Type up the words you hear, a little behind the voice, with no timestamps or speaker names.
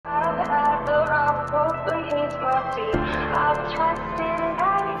but he's my feet. I've trusted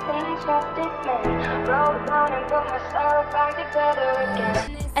everything, trusted men. Broke down and put myself back together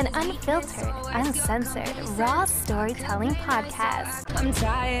again. An unfiltered, uncensored, raw storytelling podcast. I'm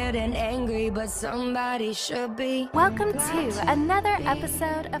tired and angry, but somebody should be. Welcome to another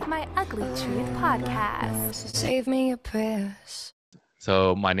episode of my Ugly Truth podcast. Save me your prayers.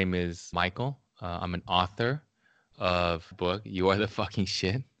 So my name is Michael. I'm an author of the book, You Are the Fucking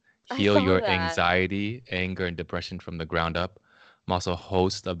Shit. Heal Your Anxiety, Anger, and Depression from the Ground Up. I'm also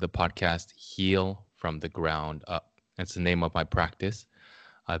host of the podcast, Heal from the Ground Up. That's the name of my practice.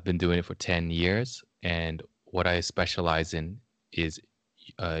 I've been doing it for 10 years. And what I specialize in is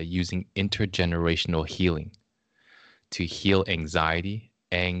using intergenerational healing to heal anxiety,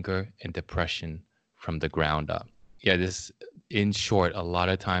 anger, and depression from the ground up. Yeah, this, in short, a lot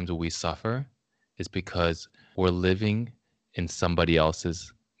of times we suffer is because we're living in somebody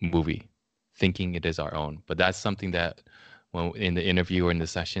else's movie, thinking it is our own. But that's something that when in the interview or in the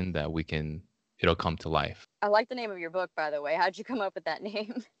session that it'll come to life. I like the name of your book, by the way. How'd you come up with that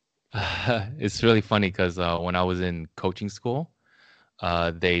name? It's really funny because when I was in coaching school,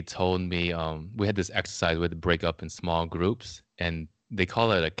 they told me we had this exercise where to break up in small groups, and they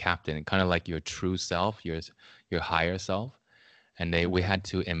call it a captain, kind of like your true self, your higher self. And we had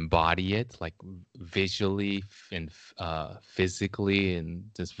to embody it like visually and physically and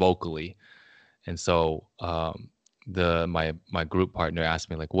just vocally. And so my group partner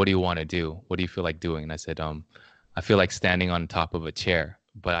asked me, like, what do you want to do? What do you feel like doing? And I said, I feel like standing on top of a chair,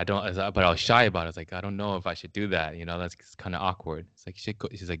 but I was shy about it. I was like, I don't know if I should do that. You know, that's kind of awkward. It's like,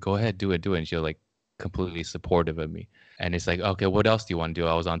 she's like, go ahead, do it. And she was like completely supportive of me. And it's like, okay, what else do you want to do?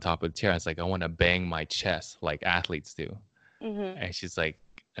 I was on top of the chair. It's like, I want to bang my chest like athletes do. Mm-hmm. And she's like,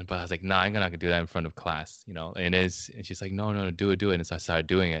 but I was like, nah, I'm not gonna do that in front of class, you know. And she's like, no, do it. And so I started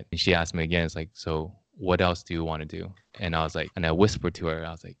doing it. And she asked me again, it's like, so what else do you want to do? And I was like, and I whispered to her,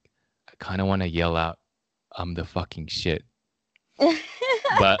 I was like, I kind of want to yell out, I'm the fucking shit.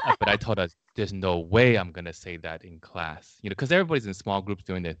 but I told her, there's no way I'm gonna say that in class, you know, because everybody's in small groups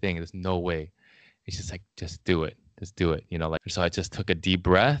doing their thing. There's no way. It's just like, just do it, you know. Like, so I just took a deep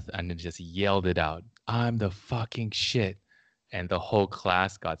breath and then just yelled it out, I'm the fucking shit. And the whole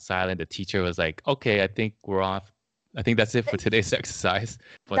class got silent. The teacher was like, okay, I think we're off. I think that's it for today's exercise.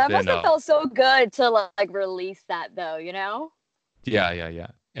 But that must have felt so good to like release that though, you know? Yeah.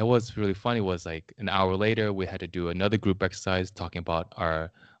 And what's really funny was like an hour later, we had to do another group exercise talking about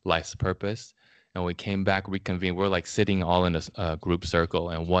our life's purpose. And we came back, reconvened. We're like sitting all in a group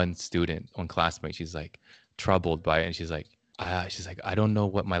circle. And one classmate, she's like troubled by it. And she's like, I don't know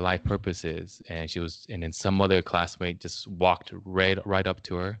what my life purpose is. And then some other classmate just walked right up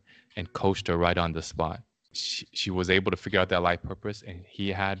to her and coached her right on the spot. She was able to figure out that life purpose, and he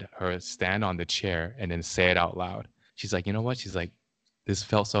had her stand on the chair and then say it out loud. She's like, you know what? She's like, this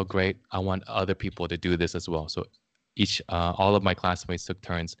felt so great. I want other people to do this as well. So all of my classmates took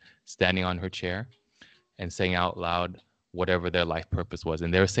turns standing on her chair and saying out loud whatever their life purpose was.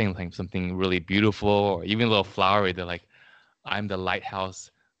 And they were saying like something really beautiful or even a little flowery. They're like, I'm the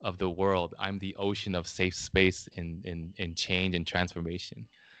lighthouse of the world. I'm the ocean of safe space in change and transformation.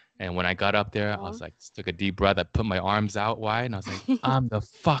 And when I got up there, I was like, took a deep breath. I put my arms out wide and I was like, I'm the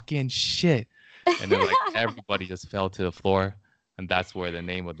fucking shit. And then like everybody just fell to the floor. And that's where the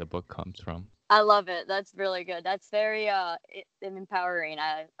name of the book comes from. I love it. That's really good. That's very empowering,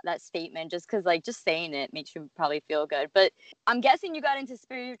 that statement, just because like just saying it makes you probably feel good. But I'm guessing you got into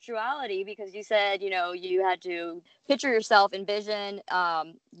spirituality because you said, you know, you had to picture yourself, envision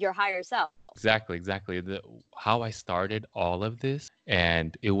your higher self. Exactly. How I started all of this,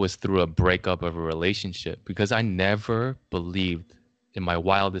 and it was through a breakup of a relationship because I never believed in my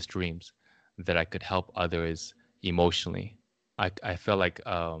wildest dreams that I could help others emotionally. I felt like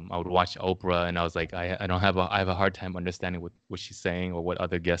I would watch Oprah and I was like, I have a hard time understanding what she's saying or what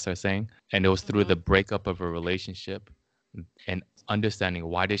other guests are saying. And it was through the breakup of a relationship and understanding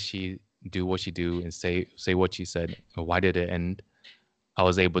why did she do what she do and say what she said, or why did it end? I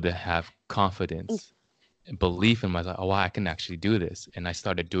was able to have confidence and belief in myself. Oh, wow, I can actually do this. And I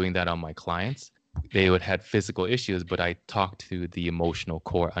started doing that on my clients. They would have physical issues, but I talked to the emotional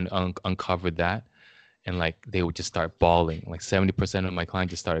core and uncovered that. And like they would just start bawling. Like 70% of my clients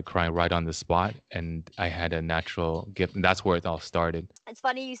just started crying right on the spot. And I had a natural gift. And that's where it all started. It's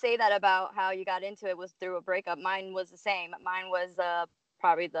funny you say that about how you got into it was through a breakup. Mine was the same. Mine was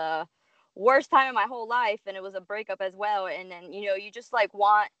probably the worst time of my whole life. And it was a breakup as well. And then, you know, you just like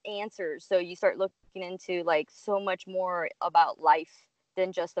want answers. So you start looking into like so much more about life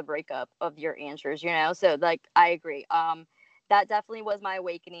than just the breakup of your answers, you know? So like, I agree. That definitely was my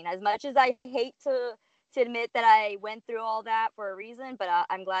awakening. As much as I hate to to admit that I went through all that for a reason, but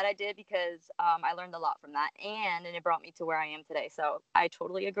I'm glad I did because I learned a lot from that, and it brought me to where I am today. So I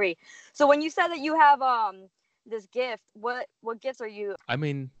totally agree. So when you said that you have this gift, what gifts are you? I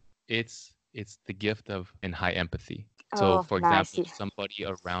mean, it's the gift of in high empathy. So, Oh, for nice. example, somebody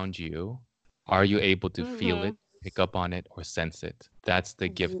around you, are you able to feel it, pick up on it, or sense it? That's the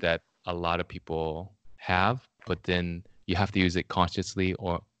gift that a lot of people have, but then you have to use it consciously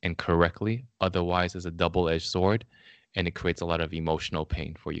and correctly. Otherwise, it's a double-edged sword, and it creates a lot of emotional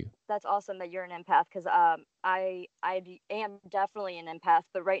pain for you. That's awesome that you're an empath because I am definitely an empath,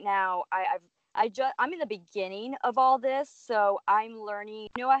 but right now I'm in the beginning of all this, so I'm learning.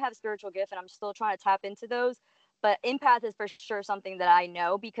 I have spiritual gift, and I'm still trying to tap into those. But empath is for sure something that I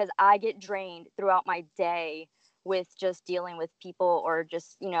know because I get drained throughout my day with just dealing with people or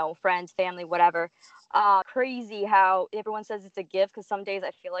just friends, family, whatever. Crazy how everyone says it's a gift because some days I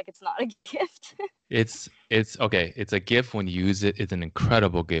feel like it's not a gift. It's okay. It's a gift when you use it. It's an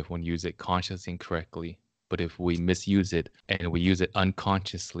incredible gift when you use it consciously and correctly. But if we misuse it and we use it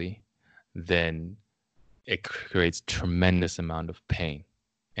unconsciously, then it creates tremendous amount of pain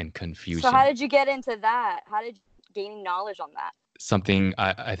and confusion. So how did you get into that? How did you gain knowledge on that? Something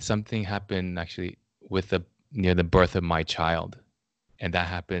happened actually near the birth of my child, and that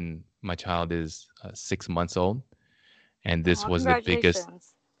happened. My child is 6 months old, and this was the biggest.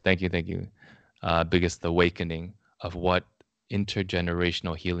 Thank you. Biggest awakening of what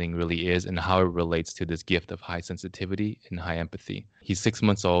intergenerational healing really is and how it relates to this gift of high sensitivity and high empathy. He's 6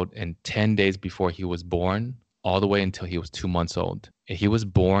 months old, and 10 days before he was born, all the way until he was 2 months old. He was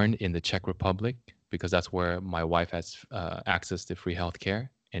born in the Czech Republic because that's where my wife has access to free healthcare.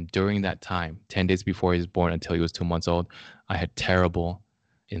 And during that time, 10 days before he was born until he was 2 months old, I had terrible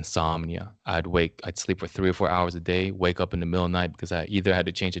insomnia. I'd sleep for 3 or 4 hours a day, wake up in the middle of the night because I either had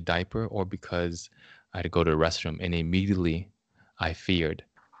to change a diaper or because I had to go to the restroom. And immediately I feared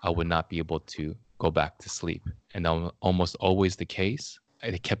I would not be able to go back to sleep. And that was almost always the case.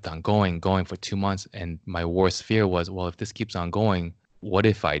 It kept on going for 2 months. And my worst fear was, well, if this keeps on going, what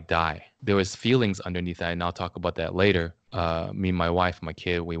if I die? There was feelings underneath that, and I'll talk about that later. Me, my wife, my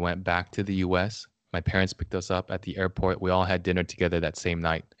kid, we went back to the US. My parents picked us up at the airport. We all had dinner together that same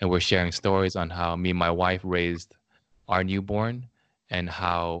night. And we're sharing stories on how me and my wife raised our newborn and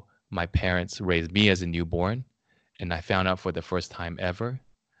how my parents raised me as a newborn. And I found out for the first time ever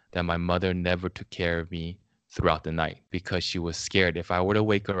that my mother never took care of me throughout the night because she was scared. If I were to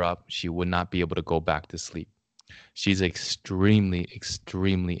wake her up, she would not be able to go back to sleep. She's extremely,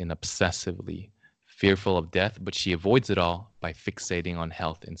 extremely and obsessively fearful of death, but she avoids it all by fixating on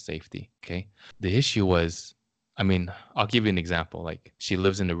health and safety. Okay. The issue was, I'll give you an example. Like, she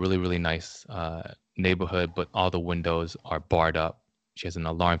lives in a really, really nice neighborhood, but all the windows are barred up. She has an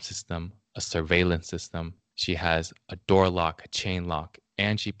alarm system, a surveillance system. She has a door lock, a chain lock,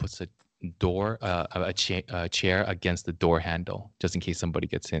 and she puts a chair against the door handle just in case somebody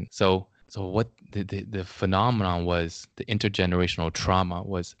gets in. So what the phenomenon was, the intergenerational trauma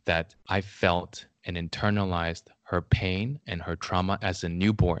was that I felt and internalized her pain and her trauma as a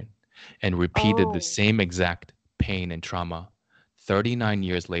newborn and repeated the same exact pain and trauma 39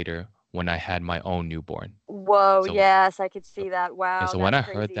 years later when I had my own newborn. Whoa, yes, I could see that. Wow. And so when I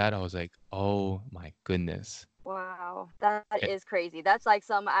heard that, I was like, oh my goodness. Wow, that is crazy. That's like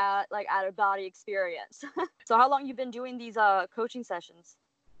some out of body experience. So how long you been doing these coaching sessions?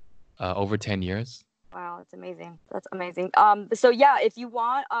 Over 10 years. Wow, that's amazing. That's amazing. So yeah, if you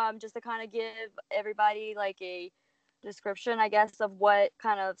want, just to kind of give everybody like a description, I guess, of what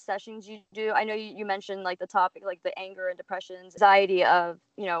kind of sessions you do. I know you mentioned like the topic, like the anger and depression, anxiety of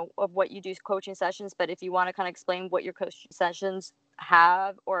what you do coaching sessions, but if you want to kind of explain what your coaching sessions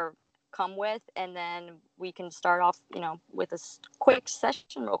have or come with, and then we can start off, with a quick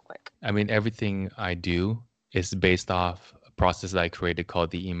session real quick. Everything I do is based off a process that I created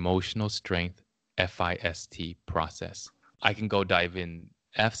called the Emotional Strength FIST process. I can go dive in.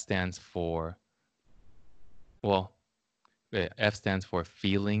 F stands for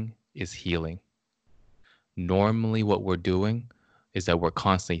feeling is healing. Normally what we're doing is that we're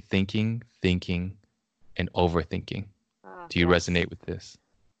constantly thinking, and overthinking. Do you resonate with this?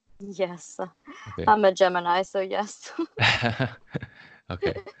 Yes. Okay. I'm a Gemini, so yes.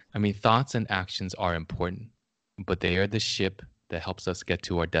 Okay. Thoughts and actions are important, but they are the ship that helps us get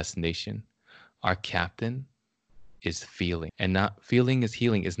to our destination. Our captain is feeling. And not feeling is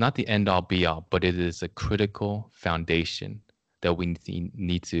healing is not the end all be all, but it is a critical foundation that we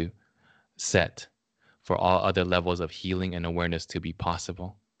need to set for all other levels of healing and awareness to be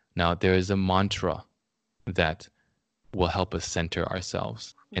possible. Now, there is a mantra that will help us center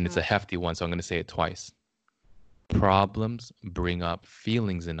ourselves. And it's a hefty one, so I'm going to say it twice. Problems bring up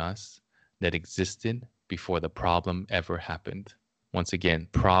feelings in us that existed before the problem ever happened. Once again,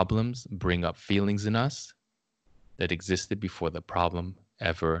 problems bring up feelings in us that existed before the problem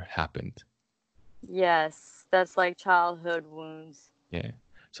ever happened. Yes, that's like childhood wounds. Yeah.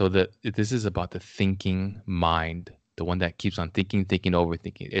 So this is about the thinking mind, the one that keeps on thinking,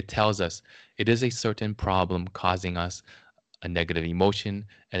 overthinking. It tells us it is a certain problem causing us a negative emotion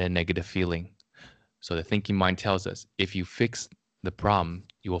and a negative feeling. So the thinking mind tells us if you fix the problem,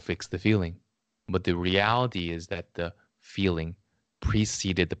 you will fix the feeling. But the reality is that the feeling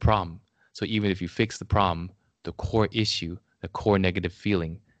preceded the problem. So even if you fix the problem, the core issue, the core negative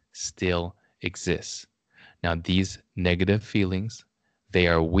feeling still exists. Now, these negative feelings, they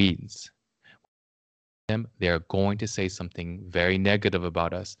are weeds. They are going to say something very negative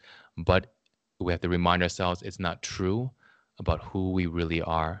about us, but we have to remind ourselves it's not true about who we really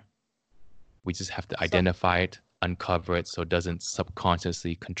are. We just have to So identify it, uncover it, so it doesn't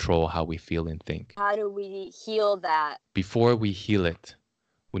subconsciously control how we feel and think. how do we heal that? Before we heal it,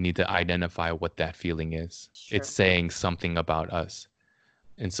 we need to identify what that feeling is. Sure. It's saying something about us.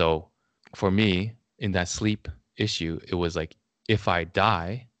 And so for me, in that sleep issue, it was like, if I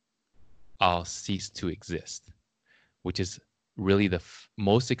die, I'll cease to exist, which is really the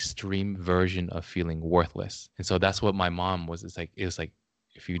most extreme version of feeling worthless. And so that's what my mom was. It was like,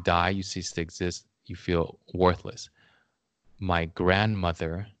 if you die, you cease to exist, you feel worthless. My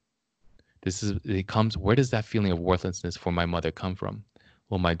grandmother, where does that feeling of worthlessness for my mother come from?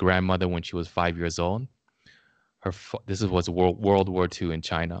 Well, my grandmother, when she was 5 years old, this was World War II in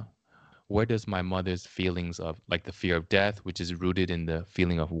China. Where does my mother's feelings of like the fear of death, which is rooted in the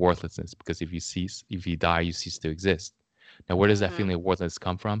feeling of worthlessness, because if you die, you cease to exist. Now, where does that feeling of worthlessness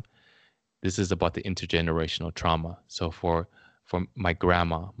come from? This is about the intergenerational trauma. So for my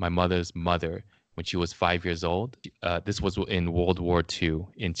grandma, my mother's mother, when she was 5 years old, this was in World War II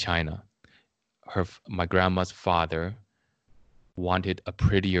in China. My grandma's father wanted a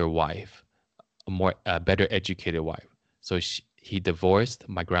prettier wife, a better educated wife. So he divorced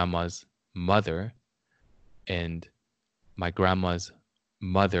my grandma's mother, and my grandma's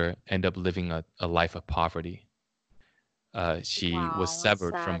mother ended up living a life of poverty. She was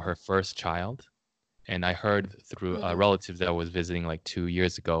severed from her first child. And I heard through a relative that I was visiting like 2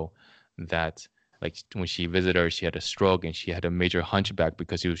 years ago that like when she visited her, she had a stroke and she had a major hunchback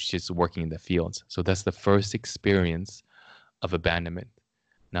because she was just working in the fields. So that's the first experience of abandonment.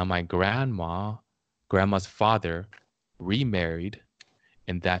 Now my grandma's father remarried,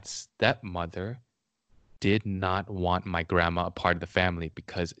 and that stepmother did not want my grandma a part of the family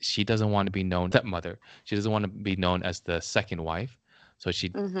because she doesn't want to be known stepmother. She doesn't want to be known as the second wife. So she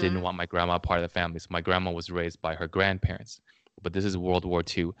didn't want my grandma a part of the family. So my grandma was raised by her grandparents. But this is World War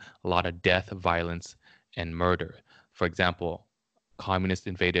II, a lot of death, violence, and murder. For example, communists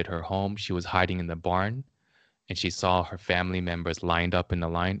invaded her home. She was hiding in the barn, and she saw her family members lined up in the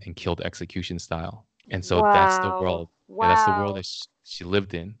line and killed execution style. And so that's the world. Wow. Yeah, that's the world that she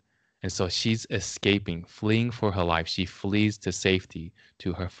lived in. And so she's escaping, fleeing for her life. She flees to safety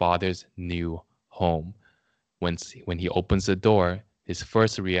to her father's new home. When he opens the door, his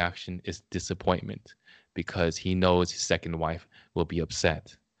first reaction is disappointment because he knows his second wife will be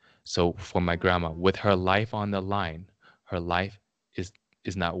upset. So for my grandma, with her life on the line, her life is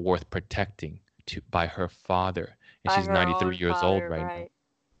not worth protecting by her father. And she's 93 years old right now.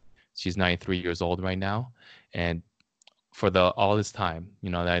 She's 93 years old right now. And for all this time,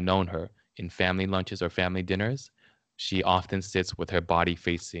 that I've known her in family lunches or family dinners, she often sits with her body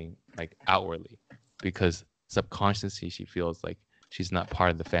facing like outwardly because subconsciously she feels like she's not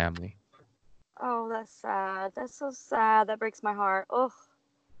part of the family. Oh, that's sad. That's so sad. That breaks my heart. Oh,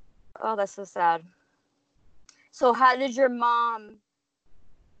 that's so sad. So how did your mom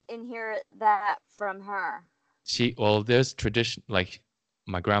inherit that from her? There's tradition, like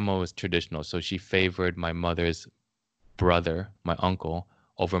my grandma was traditional, so she favored my mother's brother, my uncle,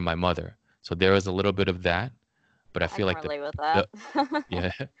 over my mother. So there was a little bit of that, but I feel like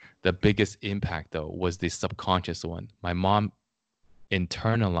the biggest impact though was the subconscious one. My mom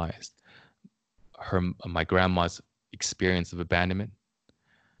internalized my grandma's experience of abandonment,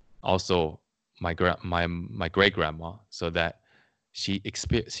 also my great grandma, so that she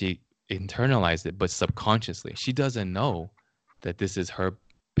internalized it, but subconsciously she doesn't know that this is her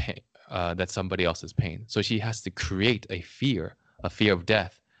pain, that's somebody else's pain. So she has to create a fear of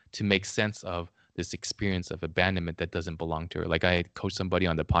death to make sense of this experience of abandonment that doesn't belong to her. Like I coached somebody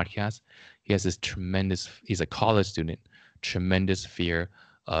on the podcast. He has he's a college student, tremendous fear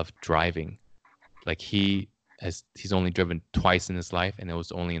of driving. Like he's only driven twice in his life, and it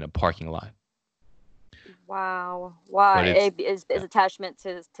was only in a parking lot. Wow. Why? But it's It is attachment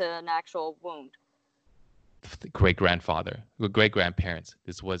to an actual wound. the great grandfather, great grandparents.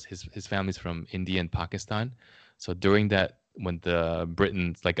 This was his family's from India and Pakistan. So during that, when the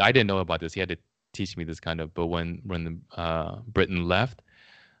Britons, like I didn't know about this, he had to teach me this kind of. But when the Britain left,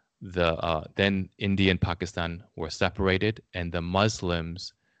 then India and Pakistan were separated, and the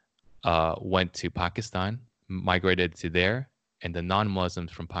Muslims went to Pakistan, migrated to there, and the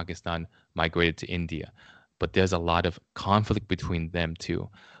non-Muslims from Pakistan migrated to India. But there's a lot of conflict between them too.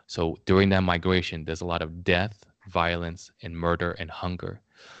 So during that migration, there's a lot of death, violence, and murder and hunger.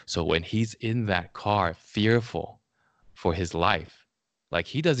 So when he's in that car, fearful for his life, like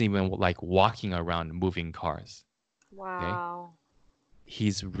he doesn't even like walking around moving cars. Okay, Wow.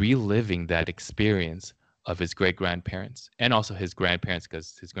 he's reliving that experience of his great grandparents and also his grandparents,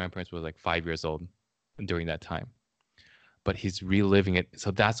 because his grandparents were like 5 years old during that time. But he's reliving it,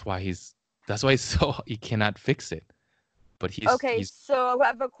 so that's why he's so he cannot fix it. But Okay, he's so I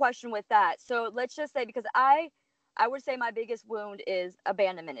have a question with that. So let's just say, because I would say my biggest wound is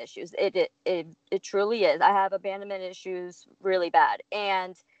abandonment issues. It truly is. I have abandonment issues really bad.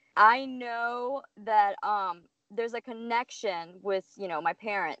 And I know that there's a connection with, my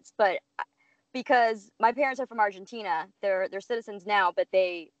parents, but because my parents are from Argentina, they're citizens now, but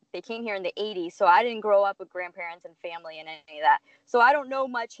they came here in the 80s, so I didn't grow up with grandparents and family and any of that. So I don't know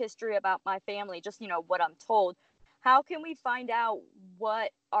much history about my family, just what I'm told. How can we find out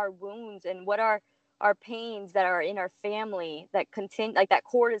what our wounds and what are our pains that are in our family that continue, like that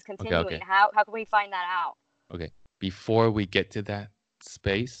cord is okay. continuing? Okay. How can we find that out? Okay. Before we get to that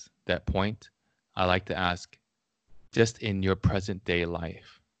space, that point, I like to ask, just in your present day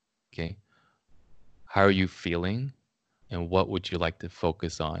life, okay, how are you feeling, and what would you like to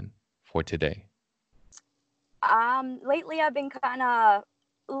focus on for today? Lately I've been kind of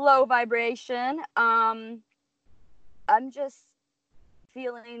low vibration. I'm just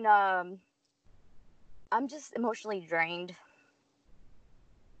feeling I'm just emotionally drained.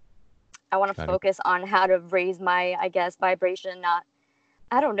 I want to Got it. focus on how to raise my, I guess, vibration. Not,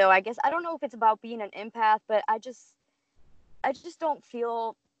 I don't know. I guess I don't know if it's about being an empath, but I just don't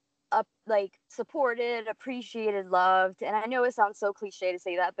feel like supported, appreciated, loved. And I know it sounds so cliche to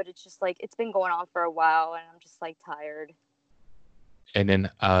say that, but it's just like it's been going on for a while, and I'm just like tired. And then,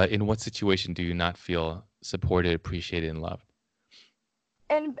 in what situation do you not feel supported, appreciated, and loved?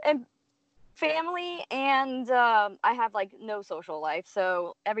 And family, and I have like no social life,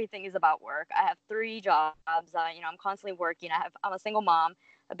 so everything is about work. I have 3 jobs. I'm constantly working. I'm a single mom.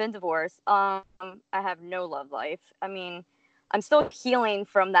 I've been divorced. I have no love life. I mean, I'm still healing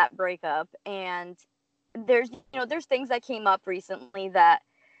from that breakup, and there's things that came up recently that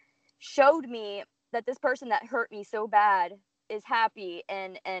showed me that this person that hurt me so bad is happy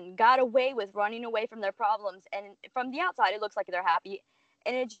and got away with running away from their problems, and from the outside it looks like they're happy,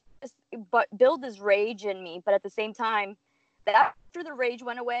 and it just but build this rage in me. But at the same time, that after the rage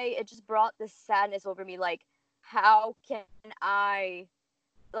went away, it just brought this sadness over me, like, how can I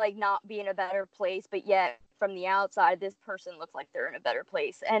like not be in a better place, but yet from the outside this person looks like they're in a better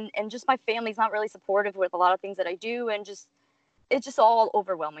place, and just my family's not really supportive with a lot of things that I do, and just it's just all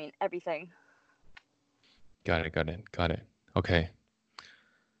overwhelming, everything. Got it. Got it. Got it. Okay.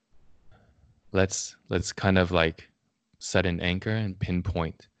 Let's kind of like set an anchor and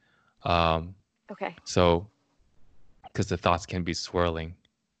pinpoint. Um, Okay. so because the thoughts can be swirling,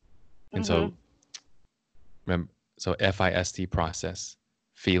 and so remember, so FIST process.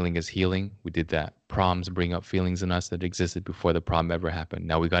 Feeling is healing. We did that. Problems bring up feelings in us that existed before the problem ever happened.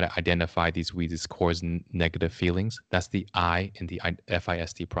 Now we got to identify these core negative feelings. That's the I in the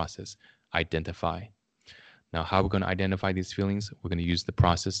FIST process. Identify. Now, how we're going to identify these feelings? We're going to use the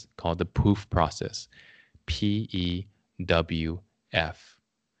process called the POOF process. PEWF.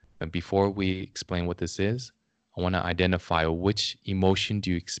 And before we explain what this is, I want to identify which emotion do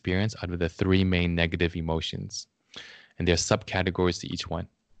you experience out of the 3 main negative emotions. And there are subcategories to each one.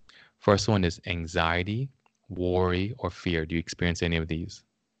 First one is anxiety, worry, or fear. Do you experience any of these?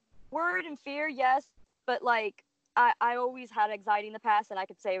 Worried and fear, yes, but like I always had anxiety in the past, and I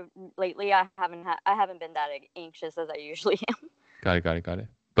could say lately I haven't been that anxious as I usually am. Got it, got it, got it.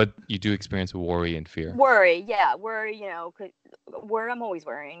 But you do experience worry and fear. Worry, yeah, worry. Worry. I'm always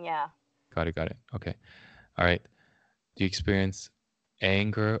worrying. Yeah. Got it, got it. Okay. All right. Do you experience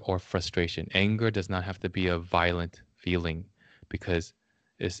anger or frustration? Anger does not have to be a violent feeling, because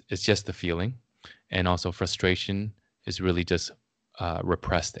it's just a feeling. And also frustration is really just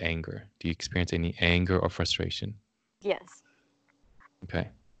repressed anger. Do you experience any anger or frustration? Yes. Okay.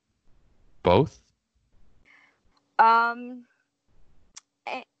 Both? Um,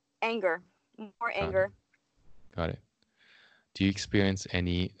 anger, more Got it. anger. Got it. Do you experience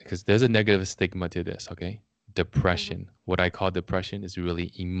any, because there's a negative stigma to this, okay? Depression. What I call depression is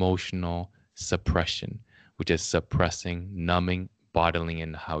really emotional suppression, which is suppressing, numbing, bottling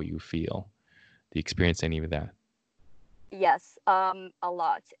in how you feel. Do you experience any of that? Yes, a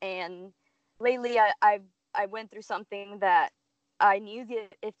lot. And lately, I went through something that I knew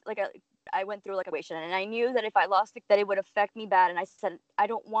that if like I went through like a situation, and I knew that if I lost it, that it would affect me bad. And I said I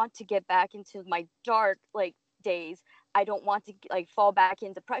don't want to get back into my dark like days. I don't want to like fall back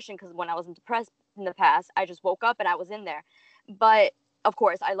in depression, because when I was depressed in the past, I just woke up and I was in there. But of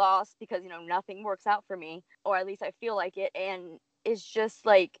course, I lost because nothing works out for me, or at least I feel like it, and it's just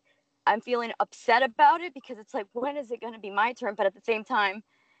like I'm feeling upset about it, because it's like, when is it going to be my turn? But at the same time,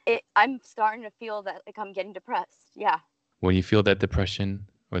 I'm starting to feel that like I'm getting depressed. Yeah. When you feel that depression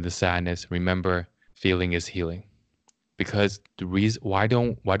or the sadness, remember feeling is healing. Because the reason why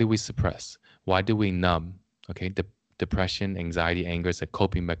do we suppress? Why do we numb? Okay, depression, anxiety, anger is a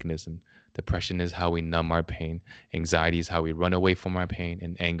coping mechanism. Depression is how we numb our pain. Anxiety is how we run away from our pain,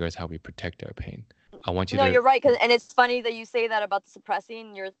 and anger is how we protect our pain. I want you No, to. you're right. And it's funny that you say that about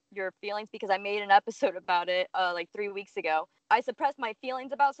suppressing your feelings, because I made an episode about it like 3 weeks ago. I suppressed my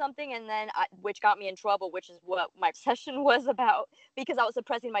feelings about something, and then which got me in trouble, which is what my obsession was about, because I was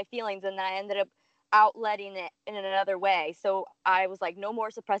suppressing my feelings, and then I ended up outletting it in another way. So I was like, no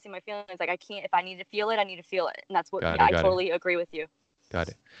more suppressing my feelings. Like, I can't. If I need to feel it, I need to feel it. And that's what Got it. I Got it. totally agree with you. Got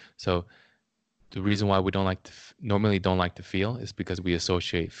it. So the reason why we don't like to normally don't like to feel is because we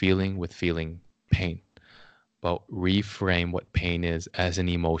associate feeling with feeling pain. But reframe what pain is as an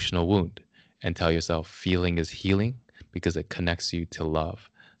emotional wound, and tell yourself feeling is healing because it connects you to love.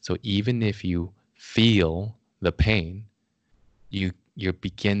 So even if you feel the pain, you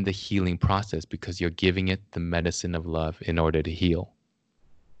begin the healing process because you're giving it the medicine of love in order to heal.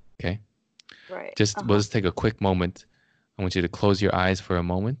 Okay? Right. We'll just take a quick moment. I want you to close your eyes for a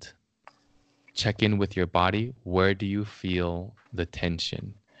moment. Check in with your body. Where do you feel the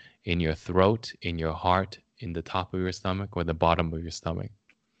tension? In your throat, in your heart, in the top of your stomach, or the bottom of your stomach?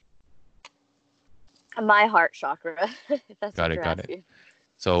 My heart chakra, if that's Got what it, you're got it. asking.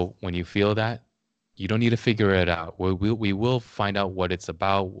 So when you feel that, you don't need to figure it out. We will find out what it's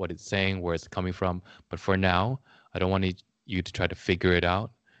about, what it's saying, where it's coming from. But for now, I don't want you to try to figure it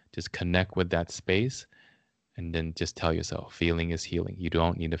out. Just connect with that space, and then just tell yourself, feeling is healing. You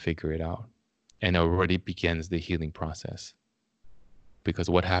don't need to figure it out. And it already begins the healing process. Because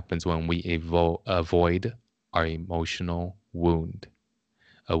what happens when we avoid our emotional wound?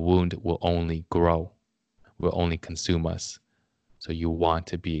 A wound will only grow, will only consume us. So you want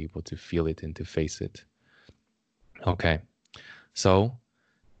to be able to feel it and to face it. Okay. So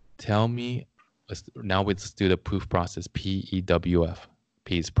tell me, let's do the proof process, PEWF.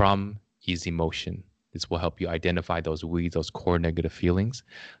 P is problem, E is emotion. This will help you identify those weeds, those core negative feelings.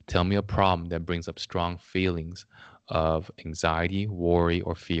 Tell me a problem that brings up strong feelings of anxiety, worry,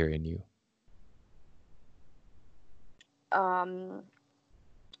 or fear in you.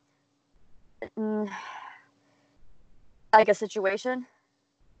 Like a situation.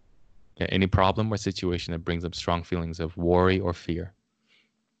 Yeah, any problem or situation that brings up strong feelings of worry or fear.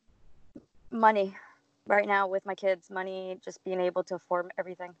 Money. Right now with my kids, money, just being able to afford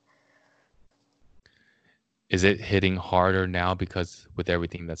everything. Is it hitting harder now because with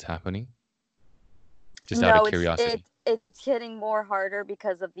everything that's happening? Just out of curiosity. It's hitting more harder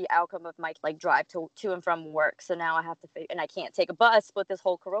because of the outcome of my like drive to and from work. So now I have to and I can't take a bus with this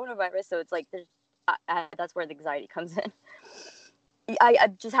whole coronavirus. So it's like that's where the anxiety comes in. I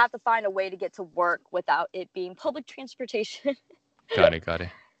just have to find a way to get to work without it being public transportation. Got it.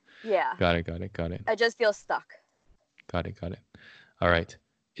 Yeah. Got it. I just feel stuck. Got it. All right.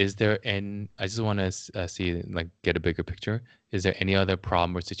 Is there I just want to see, like, get a bigger picture. Is there any other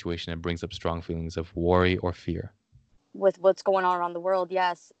problem or situation that brings up strong feelings of worry or fear? With what's going on around the world,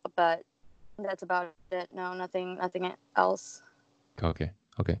 yes. But that's about it. No, nothing else. Okay.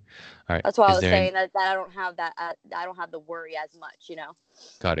 All right. That's why I was saying that I don't have that. I don't have the worry as much,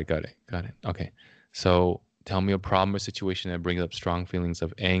 Got it. Okay. So tell me a problem or situation that brings up strong feelings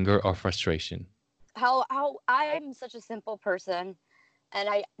of anger or frustration. How I'm such a simple person, and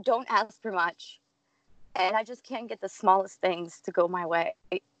I don't ask for much, and I just can't get the smallest things to go my way.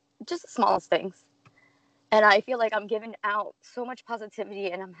 Just the smallest things. And I feel like I'm giving out so much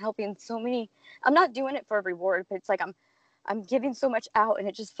positivity, and I'm helping so many. I'm not doing it for a reward, but it's like I'm giving so much out, and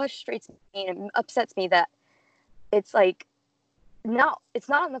it just frustrates me and it upsets me that it's like it's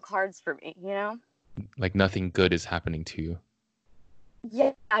not on the cards for me, Like nothing good is happening to you.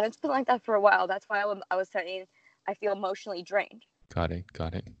 Yeah, and it's been like that for a while. That's why I was saying I feel emotionally drained. Got it.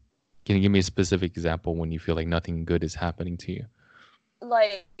 Can you give me a specific example when you feel like nothing good is happening to you?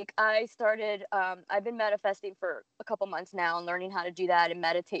 Like I started I've been manifesting for a couple months now and learning how to do that in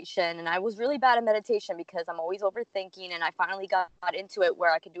meditation, and I was really bad at meditation because I'm always overthinking, and I finally got into it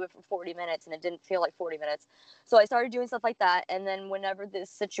where I could do it for 40 minutes and it didn't feel like 40 minutes. So I started doing stuff like that, and then whenever this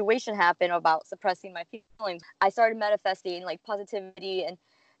situation happened about suppressing my feelings, I started manifesting like positivity,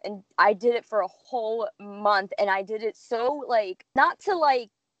 and I did it for a whole month, and I did it so like not to like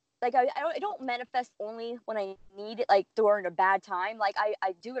I don't manifest only when I need it, like during a bad time. Like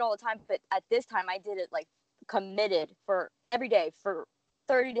I do it all the time, but at this time I did it like committed for every day for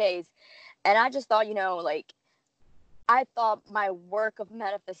 30 days. And I just thought, like I thought my work of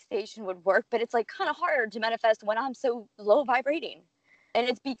manifestation would work, but it's like kind of hard to manifest when I'm so low vibrating. And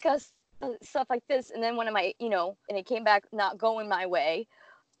it's because of stuff like this. And then when and it came back not going my way,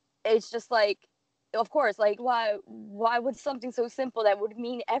 it's just like, of course, like why would something so simple that would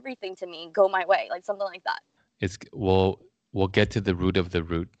mean everything to me go my way, like something like that? We'll get to the root of the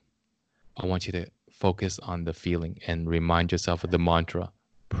root. I want you to focus on the feeling and remind yourself of the mantra: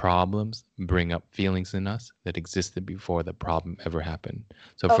 problems bring up feelings in us that existed before the problem ever happened.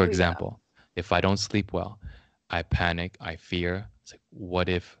 So for example, if I don't sleep well, I panic, I fear. It's like, what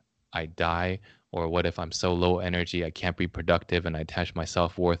if I die? Or what if I'm so low energy, I can't be productive, and I attach my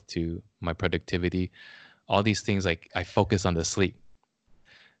self-worth to my productivity? All these things, like I focus on the sleep.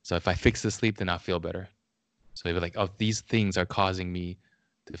 So if I fix the sleep, then I'll feel better. So you're like, oh, these things are causing me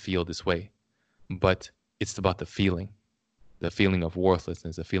to feel this way. But it's about the feeling of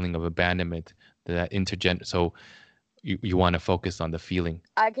worthlessness, the feeling of abandonment, so you want to focus on the feeling.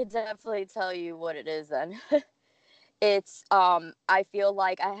 I could definitely tell you what it is then. It's I feel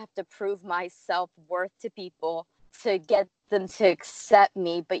like I have to prove my self-worth to people to get them to accept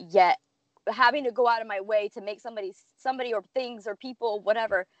me, but yet having to go out of my way to make somebody or things or people,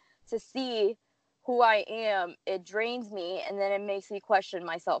 whatever, to see who I am, it drains me, and then it makes me question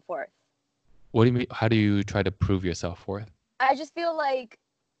my self-worth. What do you mean? How do you try to prove your self-worth? I just feel like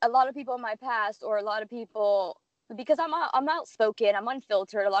a lot of people in my past, or a lot of people, because I'm outspoken, I'm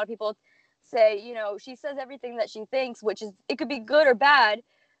unfiltered, a lot of people say, she says everything that she thinks, which is, it could be good or bad,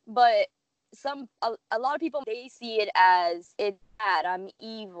 but a lot of people, they see it as it's bad, I'm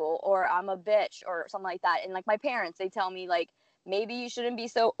evil, or I'm a bitch, or something like that. And like my parents, they tell me like, maybe you shouldn't be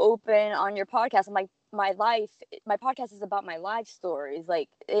so open on your podcast. I'm like, my podcast is about my life stories. Like,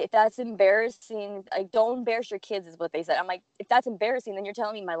 if that's embarrassing, like, don't embarrass your kids, is what they said. I'm like, if that's embarrassing, then you're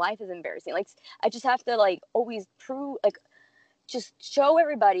telling me my life is embarrassing. Like, I just have to like always prove, like, just show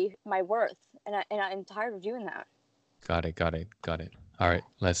everybody my worth, and I'm tired of doing that. Got it. All right,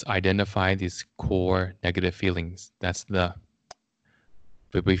 let's identify these core negative feelings. But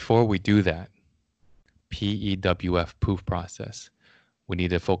before we do that, PEWF, proof process, we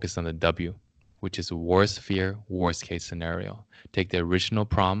need to focus on the W, which is worst fear, worst case scenario. Take the original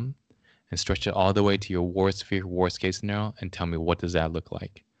problem and stretch it all the way to your worst fear, worst case scenario, and tell me, what does that look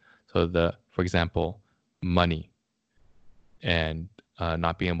like? So for example, money, and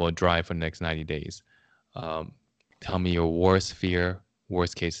not being able to drive for the next 90 days. Tell me your worst fear,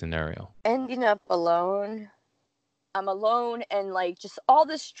 worst case scenario. Ending up alone. I'm alone, and like just all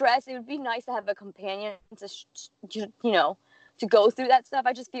the stress. It would be nice to have a companion to go through that stuff.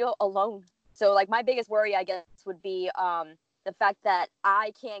 I just feel alone. So like my biggest worry, I guess, would be the fact that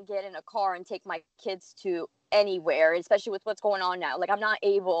I can't get in a car and take my kids to anywhere, especially with what's going on now. Like I'm not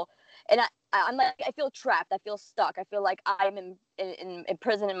able, and I'm like, I feel trapped. I feel stuck. I feel like I'm in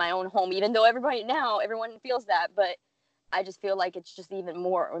prison in my own home, even though everyone feels that, but I just feel like it's just even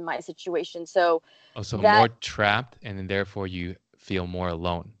more in my situation. So more trapped, and then therefore you feel more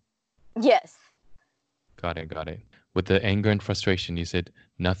alone. Yes. Got it. With the anger and frustration, you said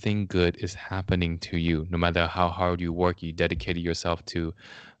nothing good is happening to you. No matter how hard you work, you dedicated yourself to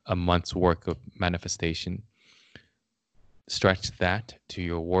a month's work of manifestation. Stretch that to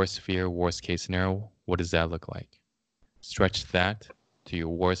your worst fear, worst case scenario. What does that look like? Stretch that to your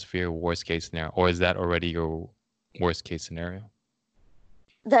worst fear, worst case scenario. Or is that already your worst case scenario?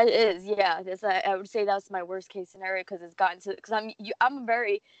 That is, yeah. I would say that's my worst case scenario, because it's gotten to, because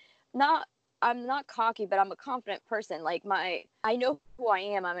I'm not cocky, but I'm a confident person. Like I know who I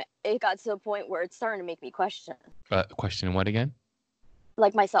am. It got to a point where it's starting to make me question. Question what again?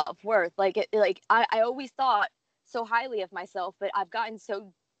 Like my self-worth. I always thought so highly of myself, but I've gotten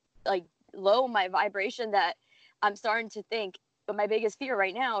so like low my vibration that I'm starting to think, but my biggest fear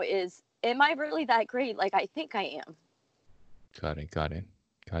right now is, am I really that great like I think I am? Got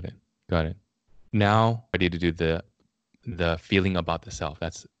it. Now ready to do the feeling about the self.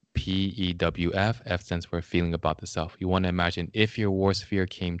 That's PEWF. F stands for feeling about the self. You want to imagine if your worst fear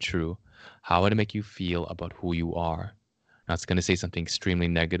came true, How would it make you feel about who you are? Now, it's going to say something extremely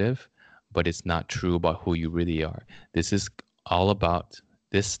negative, but it's not true about who you really are. This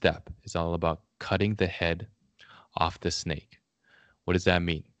step is all about cutting the head off the snake. What does that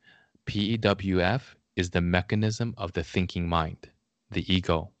mean? PEWF is the mechanism of the thinking mind, the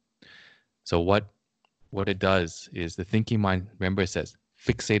ego. So what it does is the thinking mind, remember it says,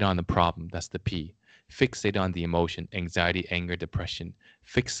 fixate on the problem, that's the P. Fixate on the emotion, anxiety, anger, depression.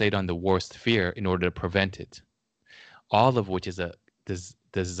 Fixate on the worst fear in order to prevent it. All of which is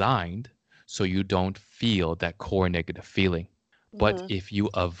designed so you don't feel that core negative feeling. But if you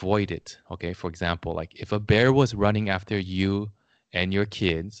avoid it, okay, for example, like if a bear was running after you and your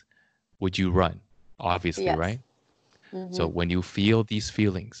kids, would you run? Obviously, Yes. right? So when you feel these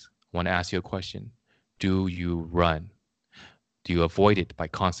feelings, I want to ask you a question. Do you run? Do you avoid it by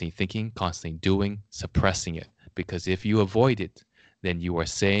constantly thinking, constantly doing, suppressing it? Because if you avoid it, then you are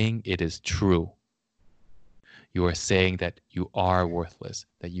saying it is true. You are saying that you are worthless,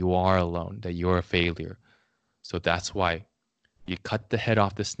 that you are alone, that you're a failure. So that's why you cut the head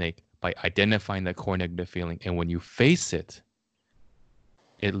off the snake by identifying that core negative feeling. And when you face it,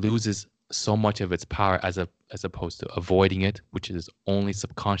 it loses so much of its power as opposed to avoiding it, which is only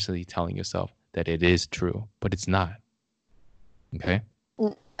subconsciously telling yourself that it is true, but it's not. Okay?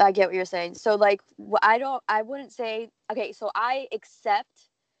 I get what you're saying. So like, I wouldn't say, okay, so I accept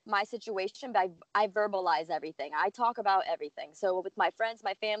my situation, but I verbalize everything. I talk about everything. So with my friends,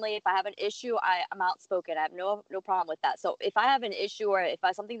 my family, if I have an issue, I'm outspoken. I have no problem with that. So if I have an issue or if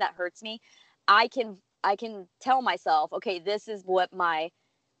I something that hurts me, I can tell myself, okay, this is what my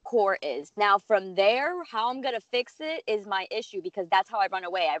core is. Now from there, how I'm gonna fix it is my issue, because that's how I run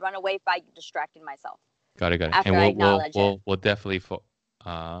away. I run away by distracting myself. Got it. After And I acknowledge it. we'll definitely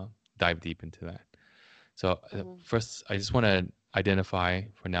dive deep into that. So first, I just want to identify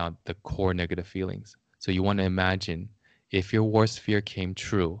for now the core negative feelings. So you want to imagine if your worst fear came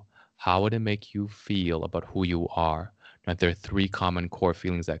true, how would it make you feel about who you are? Now, there are 3 common core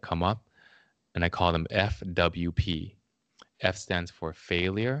feelings that come up, and I call them FWP. F stands for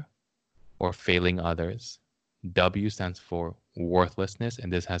failure or failing others. W stands for worthlessness,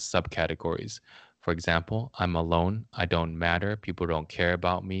 and this has subcategories. For example, I'm alone, I don't matter, people don't care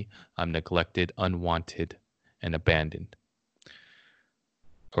about me, I'm neglected, unwanted, and abandoned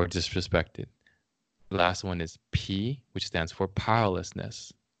or disrespected. The last one is P, which stands for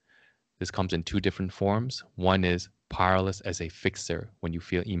powerlessness. This comes in 2 different forms. One is powerless as a fixer, when you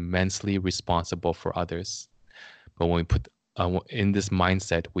feel immensely responsible for others. But when we put in this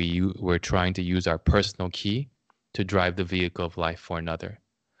mindset, we're trying to use our personal key to drive the vehicle of life for another.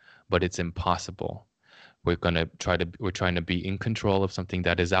 But it's impossible. We're trying to be in control of something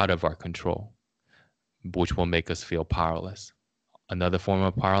that is out of our control, which will make us feel powerless. Another form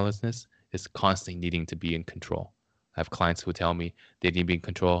of powerlessness is constantly needing to be in control. I have clients who tell me they need to be in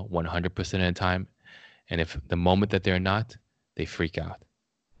control 100% of the time. And if the moment that they're not, they freak out.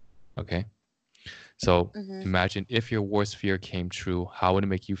 Okay? So imagine if your worst fear came true, how would it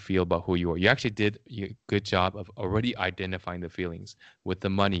make you feel about who you are? You actually did a good job of already identifying the feelings. With the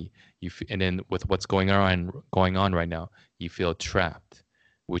money, and then with what's going on right now, you feel trapped,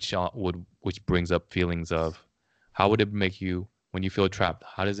 which brings up feelings of how would it make you when you feel trapped?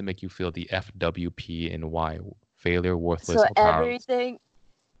 How does it make you feel? The FWP and Y, failure, worthless, So or powerless? everything,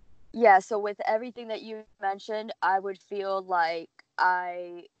 yeah. So with everything that you mentioned, I would feel like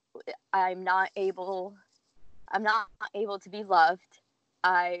I'm not able to be loved.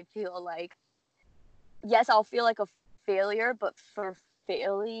 I feel like, yes, I'll feel like a failure, but for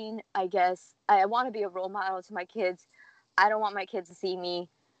failing, I guess I want to be a role model to my kids. I don't want my kids to see me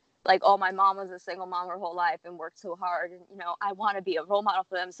like, oh, my mom was a single mom her whole life and worked so hard. And, I want to be a role model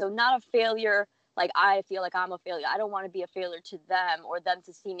for them. So not a failure. Like, I feel like I'm a failure. I don't want to be a failure to them or them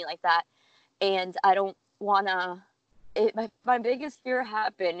to see me like that. And I don't want to, my biggest fear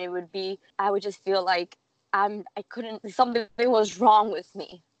happened, it would be, I would just feel like something was wrong with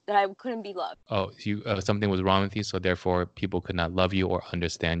me, that I couldn't be loved. Oh, something was wrong with you, so therefore people could not love you or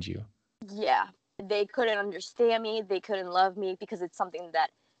understand you. Yeah, they couldn't understand me. They couldn't love me because it's something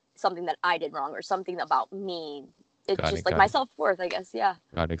that I did wrong or something about me. It's just like my self-worth, I guess. Yeah.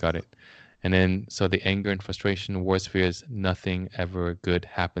 Got it. And then, so the anger and frustration, worst fears, nothing ever good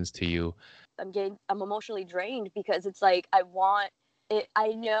happens to you. I'm emotionally drained because it's like I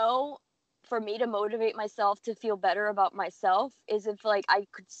know for me to motivate myself to feel better about myself is if like I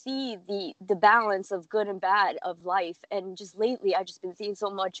could see the balance of good and bad of life. And just lately I've just been seeing so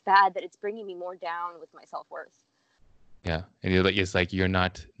much bad that it's bringing me more down with my self-worth. Yeah. And it's like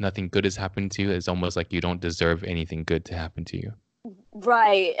nothing good has happened to you. It's almost like you don't deserve anything good to happen to you.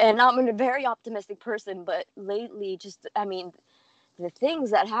 Right. And I'm a very optimistic person, but lately, just, I mean, the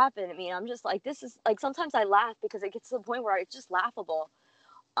things that happen, I mean, I'm just like, this is like, sometimes I laugh because it gets to the point where it's just laughable.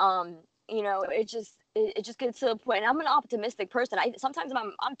 Um, it just gets to a point. I'm an optimistic person. Sometimes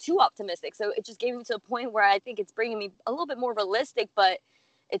I'm too optimistic. So it just gave me to a point where I think it's bringing me a little bit more realistic, but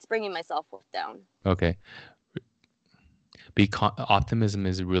it's bringing my self-worth down. Okay. Optimism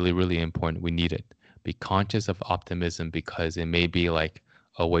is really, really important. We need it. Be conscious of optimism because it may be like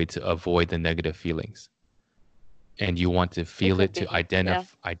a way to avoid the negative feelings. And you want to It feel could it to be. Yeah.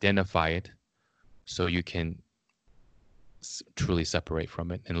 identify it so you can truly separate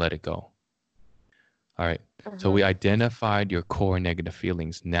from it and let it go. All right. So we identified your core negative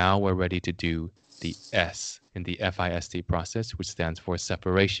feelings. Now we're ready to do the S in the FIST process, which stands for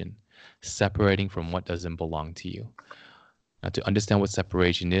separation, separating from what doesn't belong to you. Now, to understand what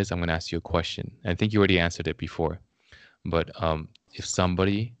separation is, I'm going to ask you a question. I think you already answered it before, but if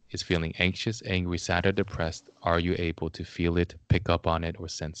somebody is feeling anxious, angry, sad, or depressed, are you able to feel it, pick up on it, or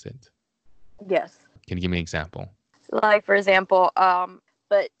sense it? Yes. Can you give me an example? Like, for example,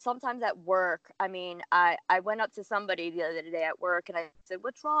 but sometimes at work, I mean, I went up to somebody the other day at work and I said,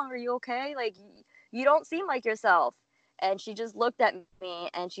 "What's wrong? Are you okay? Like, you don't seem like yourself." And she just looked at me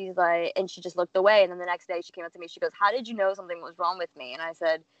and she's like, and she just looked away. And then the next day she came up to me, she goes, "How did you know something was wrong with me?" And I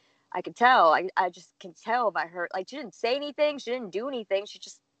said, "I could tell. I just can tell by her. Like, she didn't say anything. She didn't do anything. She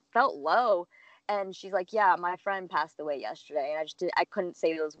just felt low." And she's like, "Yeah, my friend passed away yesterday. And I couldn't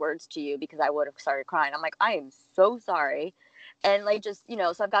say those words to you because I would have started crying." I'm like, "I am so sorry." And like, just,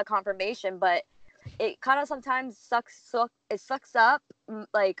 so I've got confirmation, but it kind of sometimes it sucks up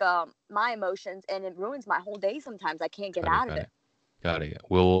like my emotions, and it ruins my whole day. Sometimes I can't get Got it, out of got it. it, got it.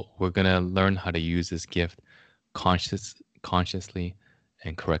 We're gonna learn how to use this gift consciously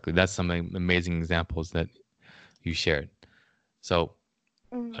and correctly. That's some amazing examples that you shared. So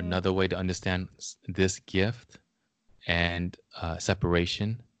another way to understand this gift and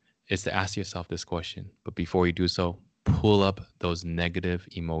separation is to ask yourself this question. But before you do so, pull up those negative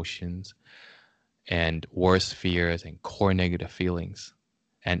emotions and worst fears and core negative feelings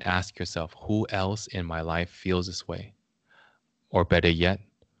and ask yourself, who else in my life feels this way? Or better yet,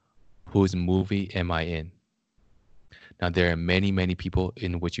 whose movie am I in? Now, there are many, many people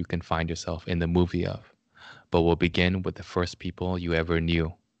in which you can find yourself in the movie of, but we'll begin with the first people you ever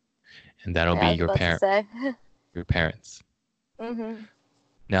knew, and that'll Yeah, be I was about to say. your parents. Mm-hmm.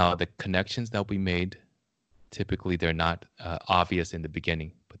 Now, the connections that we made, typically they're not obvious in the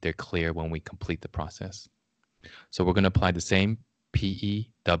beginning, but they're clear when we complete the process. So we're going to apply the same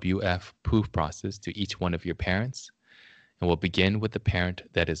PEWF proof process to each one of your parents, and we'll begin with the parent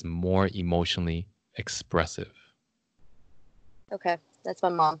that is more emotionally expressive. Okay, that's my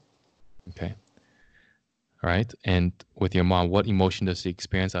mom. Okay. All right. And with your mom, what emotion does she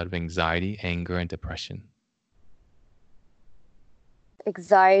experience out of anxiety, anger, and depression?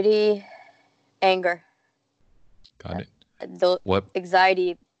 Anxiety, anger. Got it. The What?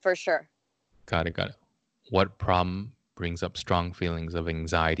 anxiety for sure. Got it. Got it. What problem brings up strong feelings of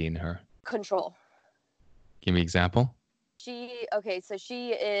anxiety in her? Control. Give me an example. So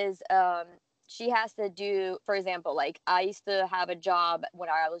she has to do, for example, like I used to have a job when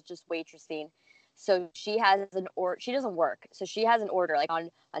I was just waitressing. So she has she doesn't work. So she has an order, like on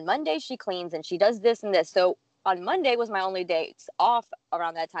Monday she cleans and she does this and this. So on Monday was my only day off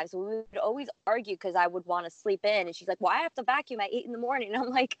around that time. So we would always argue because I would want to sleep in. And she's like, "Well, I have to vacuum at 8 in the morning." And I'm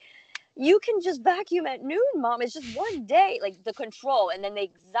like, "You can just vacuum at noon, Mom. It's just one day." Like, the control and then the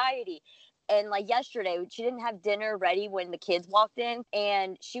anxiety. And like yesterday, she didn't have dinner ready when the kids walked in,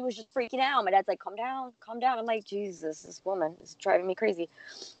 and she was just freaking out. My dad's like, "Calm down, calm down." I'm like, "Jesus, this woman is driving me crazy."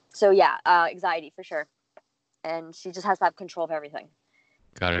 So yeah, anxiety for sure. And she just has to have control of everything.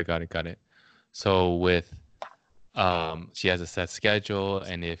 Got it. Got it. Got it. So with she has a set schedule,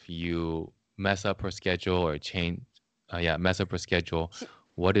 and if you mess up her schedule or mess up her schedule,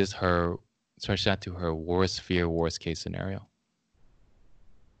 what is her, stretch that to her worst fear, worst case scenario?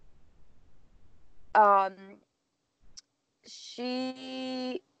 Um,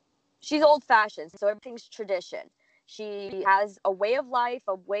 she's old fashioned, so everything's tradition. She has a way of life,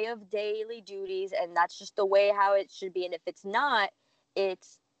 a way of daily duties, and that's just the way how it should be. And if it's not,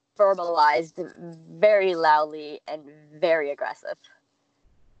 it's verbalized very loudly and very aggressive.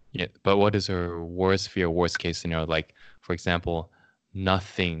 Yeah, but what is her worst fear, worst case scenario? Like, for example,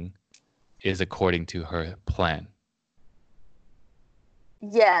 nothing is according to her plan.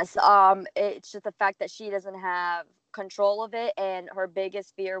 Yes, it's just the fact that she doesn't have control of it, and her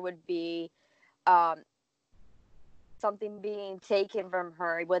biggest fear would be um, something being taken from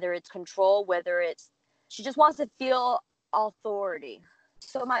her, whether it's control, whether it's she just wants to feel Authority.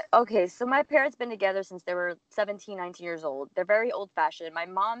 So my parents been together since they were 17, 19 years old. They're very old fashioned. My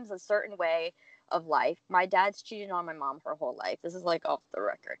mom's a certain way of life. My dad's cheated on my mom her whole life. This is like off the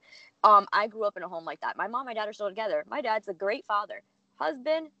record. I grew up in a home like that. My mom and my dad are still together. My dad's a great father.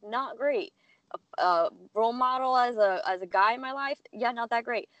 Husband, not great. Role model as a guy in my life, yeah, not that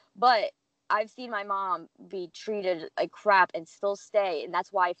great. But I've seen my mom be treated like crap and still stay, and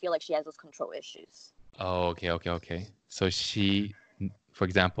that's why I feel like she has those control issues. Oh, okay. So she, for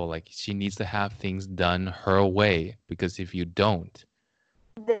example, like she needs to have things done her way because if you don't,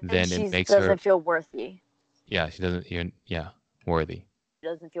 then she it makes doesn't her, feel worthy. yeah, she doesn't even, yeah, worthy. She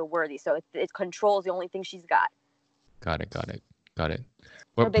doesn't feel worthy, so it controls the only thing she's got. Got it. Her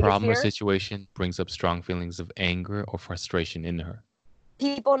What biggest problem or fear? situation brings up strong feelings of anger or frustration in her?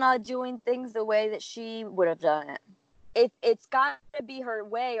 People not doing things the way that she would have done it. It's got to be her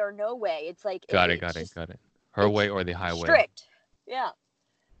way or no way. It's like Got it's it. just Her it's way or the highway. strict. Yeah,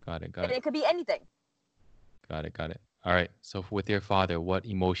 Got and it. it could be anything. Got it. All right. So with your father, what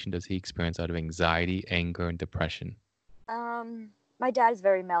emotion does he experience out of anxiety, anger, and depression? My dad is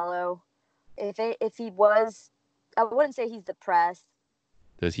very mellow. If he was, I wouldn't say he's depressed.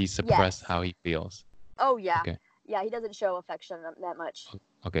 Does he suppress Yes. how he feels? Oh yeah, Okay. yeah. He doesn't show affection that much.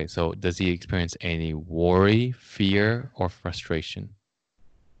 Okay. So does he experience any worry, fear, or frustration?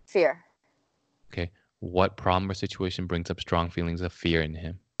 Fear. Okay. What problem or situation brings up strong feelings of fear in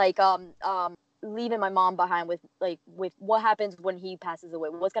him? Like leaving my mom behind with what happens when he passes away.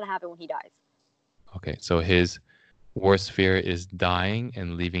 What's gonna happen when he dies? Okay. So his worst fear is dying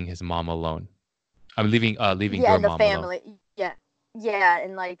and leaving his mom alone. I'm leaving Yeah, your and the mom alone. family. Yeah,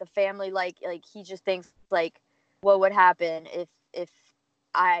 and like the family, like he just thinks like, what would happen if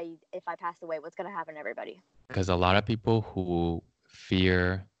I passed away? What's gonna happen to everybody? Because a lot of people who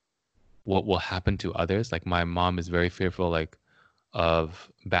fear what will happen to others, like my mom is very fearful like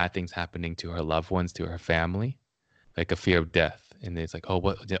of bad things happening to her loved ones, to her family, like a fear of death. And it's like, oh,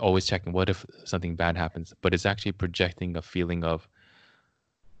 what? They're always checking, what if something bad happens? But it's actually projecting a feeling of,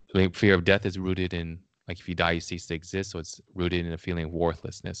 like, fear of death is rooted in, like, if you die, you cease to exist. So it's rooted in a feeling of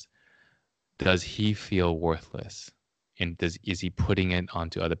worthlessness. Does he feel worthless? And is he putting it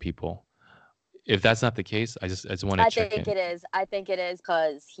onto other people? If that's not the case, I just want to check in. I think it is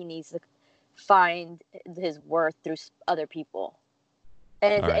because he needs to find his worth through other people,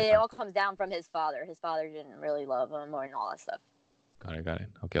 and All right. it all comes down from his father. His father didn't really love him and all that stuff. Got it.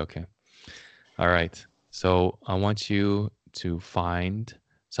 Okay. All right. So I want you to find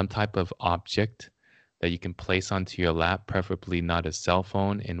some type of object that you can place onto your lap, preferably not a cell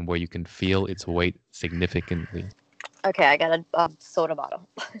phone, and where you can feel its weight significantly. Okay, I got a soda bottle.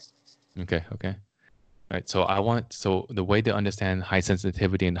 Okay. All right. So the way to understand high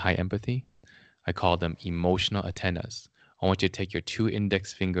sensitivity and high empathy, I call them emotional antennas. I want you to take your 2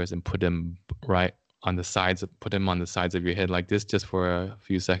 index fingers and put them right on the sides, put them on the sides of your head like this, just for a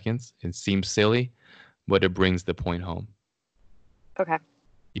few seconds. It seems silly, but it brings the point home. Okay.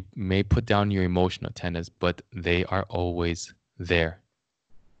 You may put down your emotional antennas, but they are always there.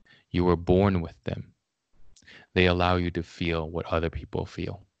 You were born with them. They allow you to feel what other people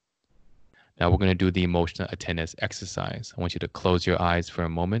feel. Now we're going to do the emotional antennas exercise. I want you to close your eyes for a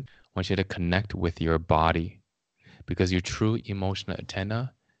moment. I want you to connect with your body, because your true emotional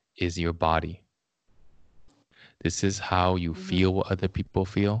antenna is your body. This is how you feel what other people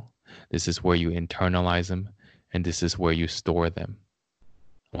feel. This is where you internalize them, and this is where you store them.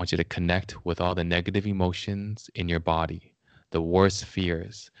 I want you to connect with all the negative emotions in your body, the worst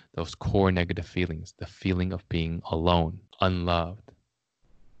fears, those core negative feelings, the feeling of being alone, unloved.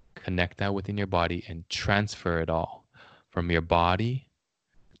 Connect that within your body and transfer it all from your body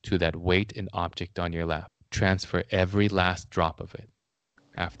to that weight and object on your lap. Transfer every last drop of it.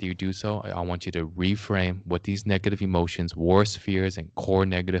 After you do so, I want you to reframe what these negative emotions, worst fears, and core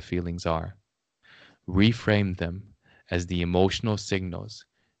negative feelings are. Reframe them as the emotional signals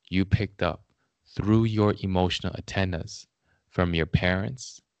you picked up through your emotional antennas from your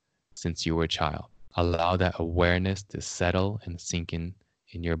parents since you were a child. Allow that awareness to settle and sink in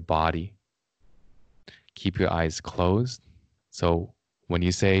your body. Keep your eyes closed. So when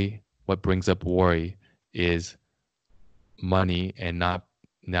you say what brings up worry is money and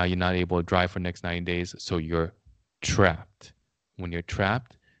now you're not able to drive for the next 90 days, so you're trapped. When you're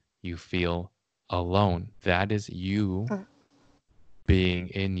trapped, you feel alone. That is you being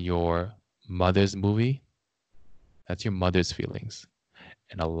in your mother's movie. That's your mother's feelings.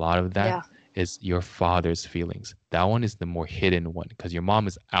 And a lot of that is your father's feelings. That one is the more hidden one because your mom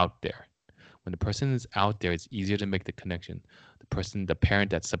is out there. When the person is out there, it's easier to make the connection. The the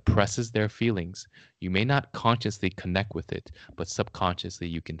parent that suppresses their feelings, you may not consciously connect with it, but subconsciously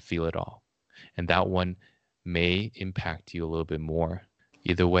you can feel it all. And that one may impact you a little bit more.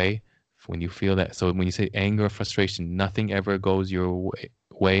 Either way, when you feel that, so when you say anger or frustration, nothing ever goes your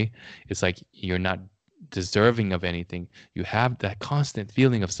way. It's like you're not deserving of anything. You have that constant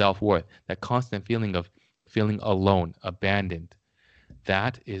feeling of self-worth, that constant feeling of feeling alone, abandoned.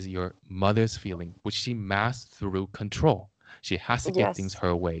 That is your mother's feeling, which she masked through control. She has to get things Yes.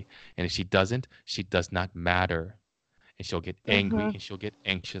 her way. And if she doesn't, she does not matter. And she'll get angry and she'll get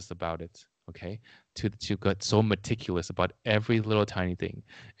anxious about it. Okay? To get so meticulous about every little tiny thing.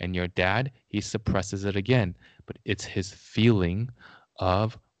 And your dad, he suppresses it again. But it's his feeling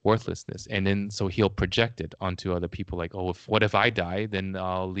of worthlessness. And then so he'll project it onto other people like, oh, what if I die? Then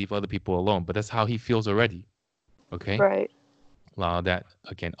I'll leave other people alone. But that's how he feels already. Okay? Right. Allow that,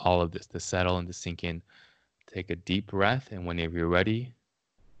 again, all of this to settle and to sink in. Take a deep breath, and whenever you're ready,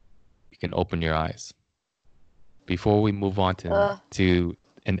 you can open your eyes. Before we move on to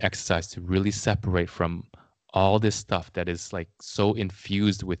an exercise to really separate from all this stuff that is like so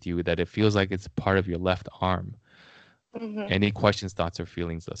infused with you that it feels like it's part of your left arm. Any questions, thoughts, or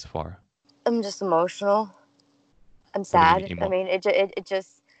feelings thus far? I'm just emotional. I'm What do you sad. mean I mean, it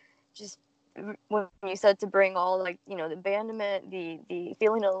just when you said to bring all, like, you know, the abandonment, the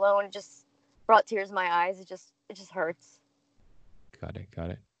feeling alone, it just brought tears to my eyes. It just hurts. Got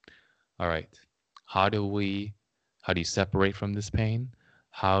it. All right. How do you separate from this pain?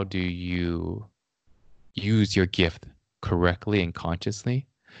 How do you use your gift correctly and consciously?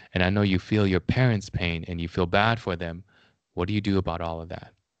 And I know you feel your parents' pain and you feel bad for them. What do you do about all of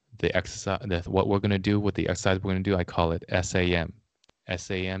that? The exercise, what we're going to do with the exercise we're going to do, I call it SAM.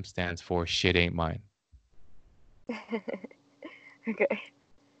 SAM stands for shit ain't mine.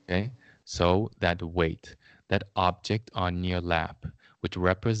 Okay. So that weight, that object on your lap, which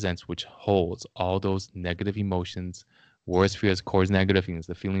holds all those negative emotions, worst fears, cause negative feelings,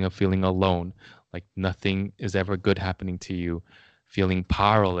 the feeling of feeling alone, like nothing is ever good happening to you, feeling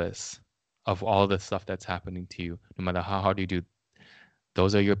powerless of all the stuff that's happening to you, no matter how hard you do.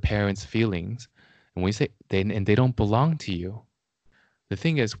 Those are your parents' feelings. And when you say they don't belong to you. The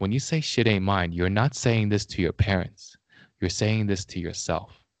thing is, when you say shit ain't mine, you're not saying this to your parents. You're saying this to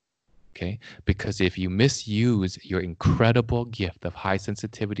yourself. Okay? Because if you misuse your incredible gift of high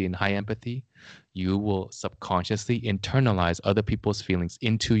sensitivity and high empathy, you will subconsciously internalize other people's feelings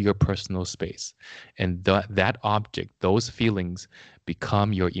into your personal space. And that object, those feelings,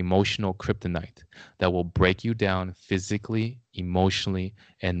 become your emotional kryptonite that will break you down physically, emotionally,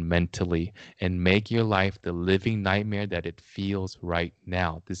 and mentally, and make your life the living nightmare that it feels right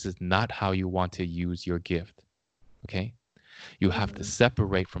now. This is not how you want to use your gift. Okay? You have to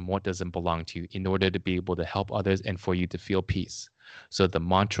separate from what doesn't belong to you in order to be able to help others and for you to feel peace. So the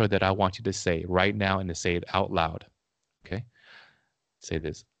mantra that I want you to say right now and to say it out loud, okay? Say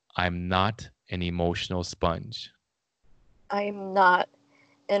this: I'm not an emotional sponge. I am not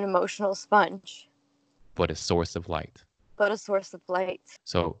an emotional sponge, but a source of light. but a source of light.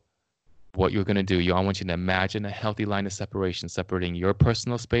 So what you're going to do, I want you to imagine a healthy line of separation, separating your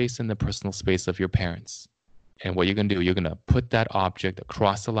personal space and the personal space of your parents. And what you're going to do, you're going to put that object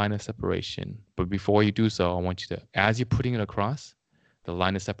across the line of separation. But before you do so, I want you to, as you're putting it across the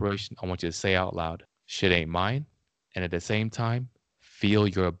line of separation, I want you to say out loud, shit ain't mine. And at the same time, feel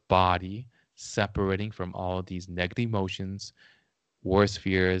your body separating from all of these negative emotions, worst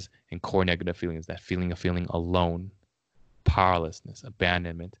fears, and core negative feelings. That feeling of feeling alone, powerlessness,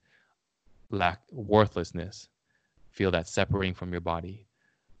 abandonment, lack, worthlessness. Feel that separating from your body.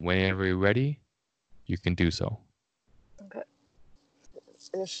 Whenever you're ready, you can do so. Okay.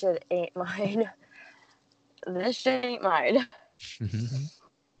 This shit ain't mine. This shit ain't mine.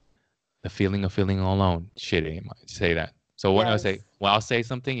 The feeling of feeling alone. Shit ain't mine. Say that. So when Yes. I'll say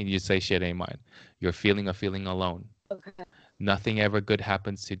something and you say shit ain't mine. Your feeling of feeling alone. Okay. Nothing ever good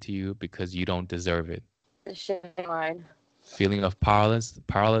happens to you because you don't deserve it. This shit ain't mine. Feeling of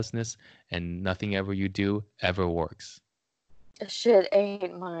powerlessness, and nothing ever you do ever works. This shit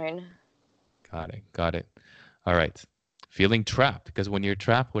ain't mine. Got it. All right. Feeling trapped, because when you're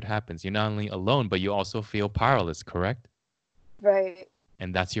trapped, what happens? You're not only alone, but you also feel powerless, correct? Right.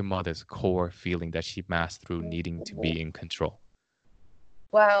 And that's your mother's core feeling that she masked through needing to be in control.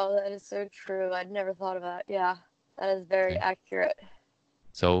 Wow, that is so true. I'd never thought of that. Yeah, that is very accurate.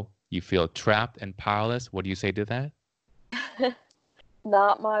 So you feel trapped and powerless. What do you say to that?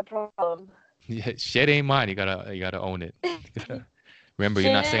 Not my problem. Yeah, shit ain't mine. You gotta own it. Remember,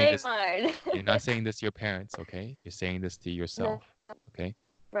 you're not saying this. Mine. You're not saying this to your parents, okay? You're saying this to yourself, okay?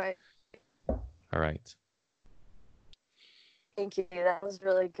 Right. All right. Thank you. That was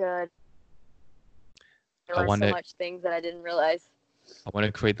really good. I I learned want so to much things that I didn't realize.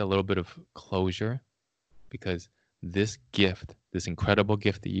 create a little bit of closure, because this gift, this incredible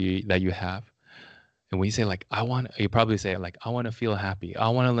gift that you have, and when you say like you probably say like I want to feel happy, I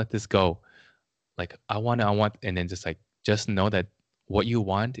want to let this go, like I want, and then just know that what you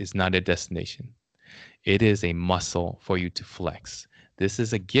want is not a destination. It is a muscle for you to flex. This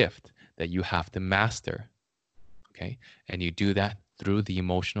is a gift that you have to master. Okay. And you do that through the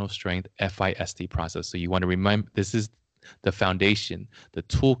emotional strength FIST process. So you want to remember, this is the foundation, the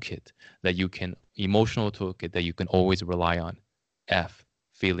toolkit emotional toolkit that you can always rely on. F,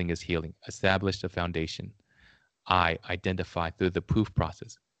 feeling is healing. Establish the foundation. I, identify through the proof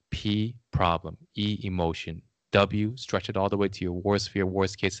process. P, problem. E, emotion. W, stretch it all the way to your worst fear,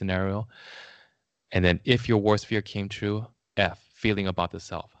 worst case scenario. And then if your worst fear came true, F, feeling about the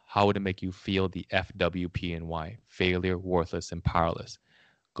self. How would it make you feel? The F, W, P, and Y. Failure, worthless, and powerless.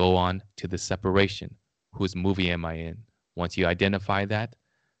 Go on to the separation. Whose movie am I in? Once you identify that,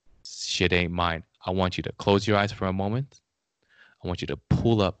 shit ain't mine. I want you to close your eyes for a moment. I want you to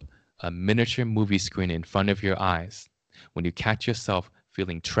pull up a miniature movie screen in front of your eyes. When you catch yourself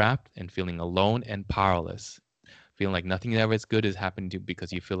feeling trapped and feeling alone and powerless, feeling like nothing ever as good is happening to you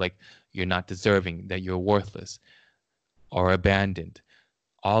because you feel like you're not deserving, that you're worthless or abandoned,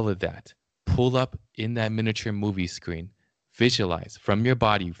 all of that, pull up in that miniature movie screen. Visualize from your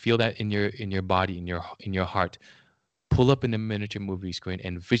body. Feel that in your body, in your heart. Pull up in the miniature movie screen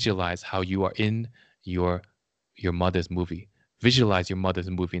and visualize how you are in your mother's movie. Visualize your mother's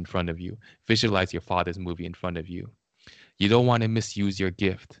movie in front of you. Visualize your father's movie in front of you. You don't want to misuse your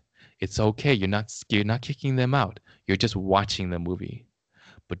gift. It's okay. You're not kicking them out. You're just watching the movie.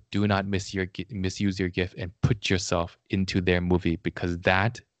 But do not misuse your gift and put yourself into their movie, because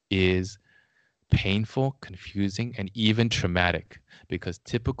that is painful, confusing, and even traumatic. Because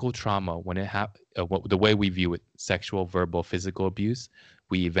typical trauma, when it the way we view it, sexual, verbal, physical abuse,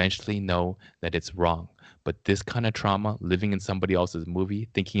 we eventually know that it's wrong. But this kind of trauma, living in somebody else's movie,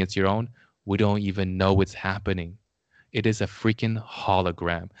 thinking it's your own, we don't even know it's happening. It is a freaking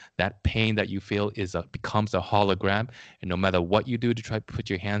hologram. That pain that you feel becomes a hologram, and no matter what you do to try to put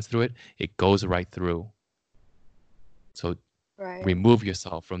your hands through it, it goes right through. So remove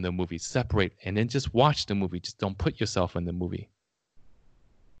yourself from the movie, separate, and then just watch the movie. Just don't put yourself in the movie.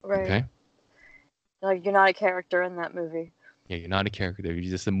 Right. Okay? Like, you're not a character in that movie. Yeah, you're not a character.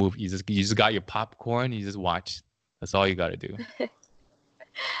 You're just a movie. You just got your popcorn. You just watch. That's all you got to do.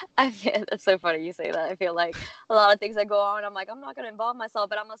 That's so funny you say that. I feel like a lot of things that go on, I'm like, I'm not going to involve myself,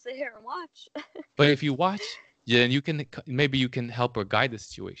 but I'm going to sit here and watch. But if you watch, then maybe you can help or guide the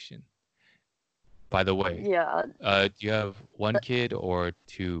situation. By the way, yeah. Do you have one kid or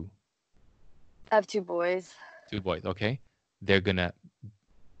two? I have 2 boys. 2 boys, okay. It's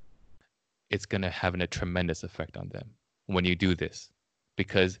gonna have a tremendous effect on them when you do this,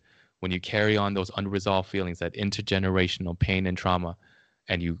 because when you carry on those unresolved feelings, that intergenerational pain and trauma,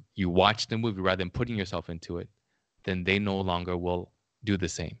 and you watch the movie rather than putting yourself into it, then they no longer will do the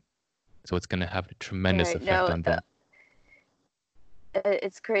same. So it's gonna have a tremendous effect on them.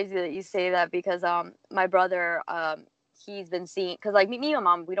 It's crazy that you say that, because my brother, he's been seeing, because like me and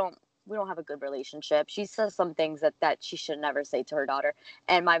my mom, we don't have a good relationship. She says some things that she should never say to her daughter,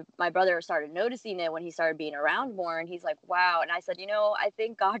 and my brother started noticing it when he started being around more, and he's like, wow. And I said, I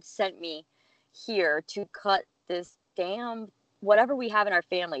think God sent me here to cut this damn whatever we have in our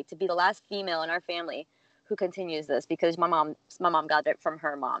family, to be the last female in our family who continues this, because my mom got it from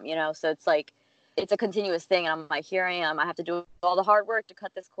her mom, so it's like, it's a continuous thing. And I'm like, here I am. I have to do all the hard work to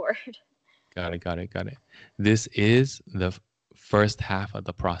cut this cord. Got it. This is the first half of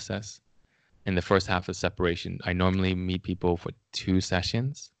the process. In the first half of separation, I normally meet people for 2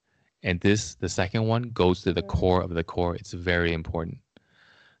 sessions. And the second one goes to the core of the core. It's very important.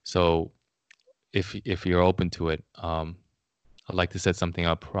 So if you're open to it, I'd like to set something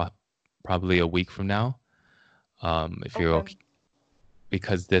up probably a week from now. If you're okay.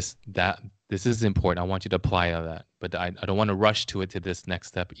 Because this is important. I want you to apply all that, but I don't want to rush to this next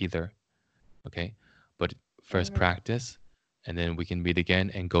step either. Okay, but first practice, and then we can meet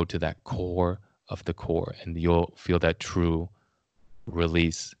again and go to that core of the core, and you'll feel that true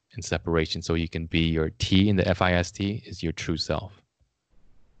release and separation. So you can be your T in the FIST is your true self.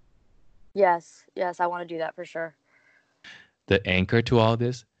 Yes, I want to do that for sure. The anchor to all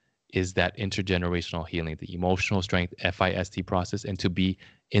this is that intergenerational healing, the emotional strength FIST process, and to be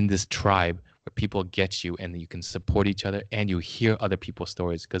in this tribe where people get you and you can support each other and you hear other people's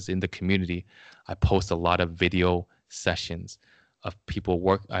stories. Because in the community, I post a lot of video sessions of people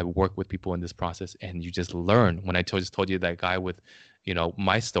work. I work with people in this process, and you just learn. When I just told you that guy with,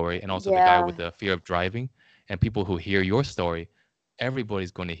 my story, and also the guy Yeah. with the fear of driving, and people who hear your story,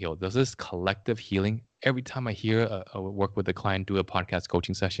 everybody's going to heal. There's this collective healing. Every time I hear work with a client do a podcast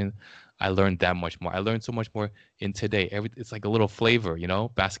coaching session, I learn that much more. I learned so much more in today. It's like a little flavor,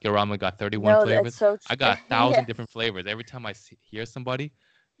 Baskin-Rama got 31 No, flavors. that's so I got true. 1,000 Yeah. different flavors. Every time I hear somebody,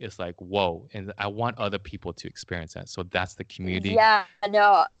 it's like, whoa. And I want other people to experience that. So that's the community. Yeah,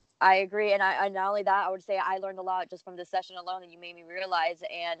 no, I agree. And I not only that, I would say I learned a lot just from this session alone that you made me realize.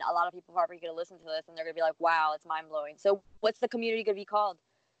 And a lot of people are probably going to listen to this and they're going to be like, wow, it's mind blowing. So what's the community going to be called?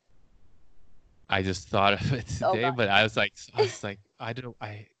 I just thought of it Oh, today, God. but I was like, I don't,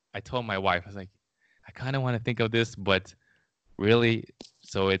 I told my wife, I was like, I kind of want to think of this, but really,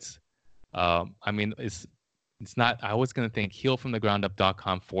 so it's, it's not, I was going to think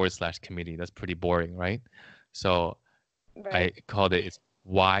healfromthegroundup.com/community. That's pretty boring, right? So Right. I called it, it's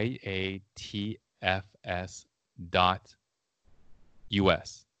YATFS dot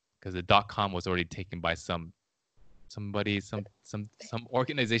US, because the .com was already taken by somebody, some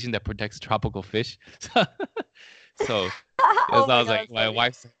organization that protects tropical fish. So Oh I my was God, like, that's my funny.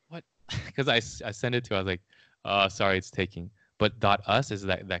 wife's like, what? Because I sent it to her. I was like, sorry, it's taking. But .us is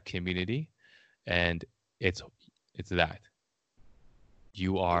that community, and it's that.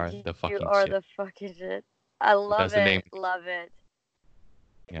 You are the You fucking are shit. the fucking shit. I love That's the name. it. Love it.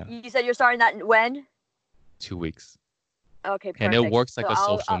 Yeah, You said you're starting that when? 2 weeks. Okay, And perfect. it works like So a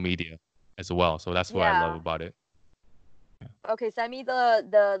I'll social media as well. So that's what I love yeah. about it. Okay, send me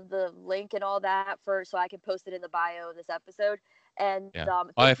the link and all that so I can post it in the bio of this episode. And Yeah.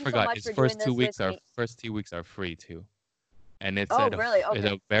 Oh, I thank you so forgot. much Its for doing this with me. first 2 weeks are free too. And it's Oh, at really? it's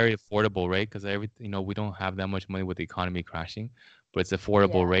Okay. a very affordable rate, because we don't have that much money with the economy crashing, but it's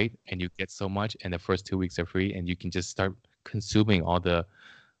affordable Yeah. rate, and you get so much, and the first 2 weeks are free, and you can just start consuming all the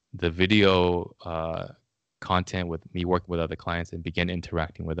video content with me working with other clients and begin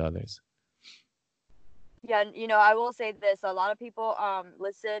interacting with others. Yeah, I will say this. A lot of people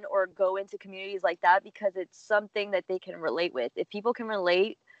listen or go into communities like that because it's something that they can relate with. If people can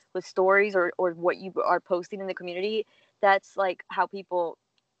relate with stories or what you are posting in the community, that's like how people,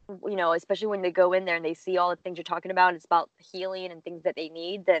 especially when they go in there and they see all the things you're talking about, and it's about healing and things that they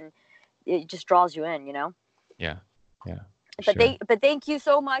need, then it just draws you in, Yeah, for But sure. thank you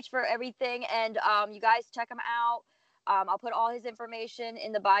so much for everything, and you guys check him out. I'll put all his information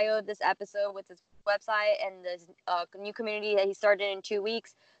in the bio of this episode with his website and the new community that he started in 2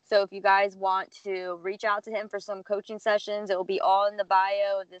 weeks. So if you guys want to reach out to him for some coaching sessions, it will be all in the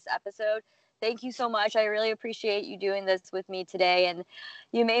bio of this episode. Thank you so much. I really appreciate you doing this with me today, and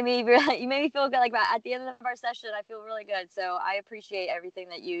you made me feel good. Like at the end of our session, I feel really good. So I appreciate everything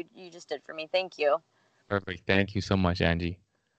that you just did for me. Thank you. Perfect. Thank you so much, Angie.